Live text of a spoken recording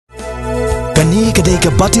Kani kedai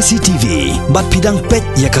ke Batisi TV, bat pidang pet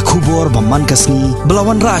ya ke kubur baman kasni,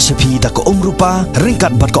 belawan rasa pi tak ke rupa,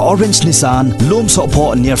 ringkat bat ke orange Nissan, lom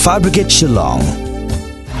sokpo near Fire Brigade Shillong.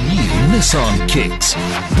 New Nissan Kicks.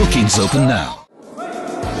 Bookings open now.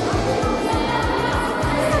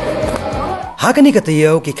 Haka ni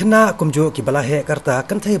katayo ki kena kumjo ki balahe karta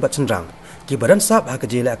kantai bat sendrang, ki badan sab haka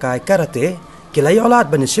Lehkai karate, ki layo olat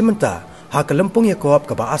bani simenta, haka lempung Ïakob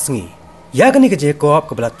ke ba asngi. Yakni ke Ïakob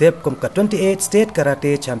ke belatip kum ke 28 State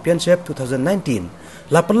Karate Championship 2019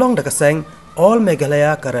 la pelong da kaseng All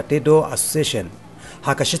Meghalaya Karate Do Association.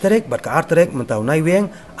 Haka shitarik bat ke artarik mentau naiweng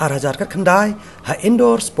hajar kat khandai ha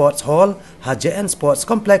Indoor Sports Hall ha JN Sports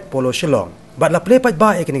Complex Polo Shillong. Bat la play pat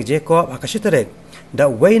ba yakni Ïakob haka shitarik da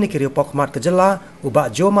way ni kiri pok mat ke jela uba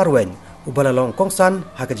jo marwen ubala long kongsan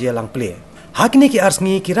haka jelang play. Hakni ki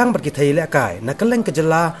arsngi kirang bat ki thai Lehkai na keleng ke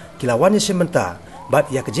jela kilawan simenta. Bat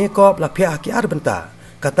ya ke Ïakob la pihak ki ar benta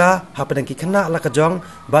kata hapadang ki kena la kajong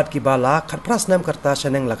bat ki bala khat prasnam karta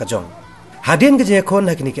shaneng la kajong hadin ke Ïakob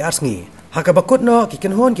hakini ki arsngi haka bakut no ki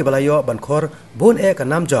Kynhun ki balayo ban Khur bun e ka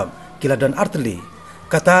nam job ki la don artli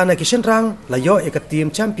kata na ki shenrang la yo e ka team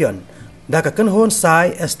champion da ka Kynhun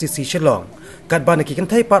sai STC Shillong kat ban ki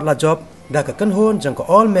kentai pat la job da ka Kynhun jang ko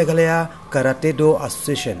All Meghalaya Karate Do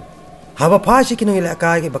Association haba pa shi kinung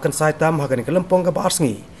Lehkai ki bakan sai tam haka ni kelempong ka ba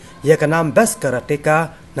arsngi ya ka nam best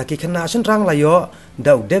karateka naki kena shenrang layo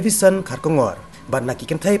dau Davison Kharkongor bat naki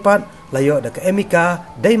kentai pat layo da ka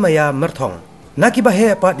Amka Daimaya Merthong naki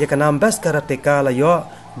bahe pat ya ka nam best karateka layo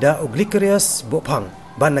da Uglikarius Bopang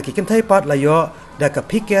bat naki kentai pat layo da ka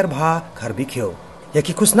Piker Bha Kharbikyo ya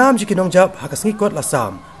ki kusnam jikinong jab haka ngikot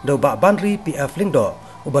lasam dau ba banri PF Lingdo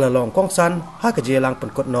ubala long kongsan haka jelang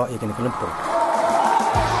penkot no ya kini kelempung.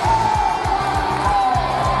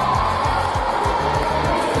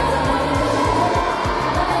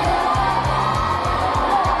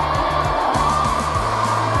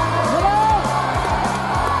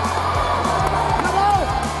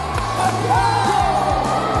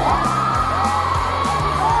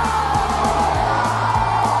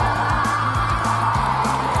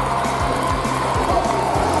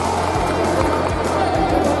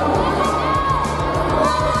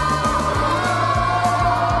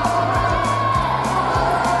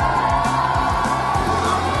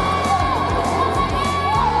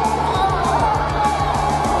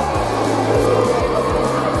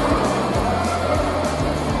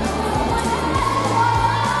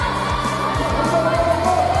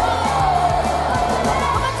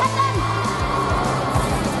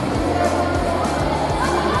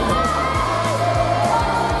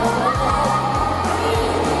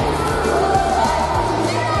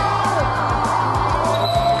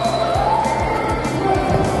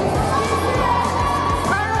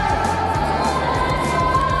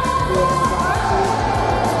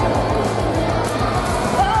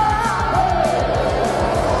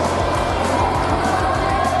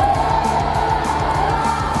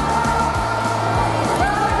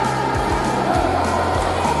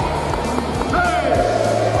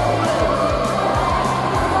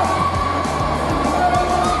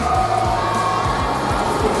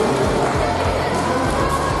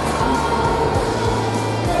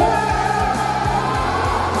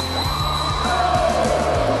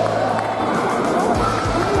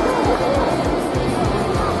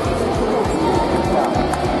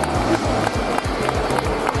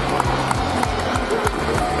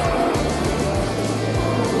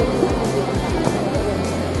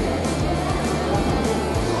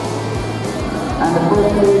 And the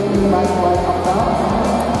first lady, by Amka.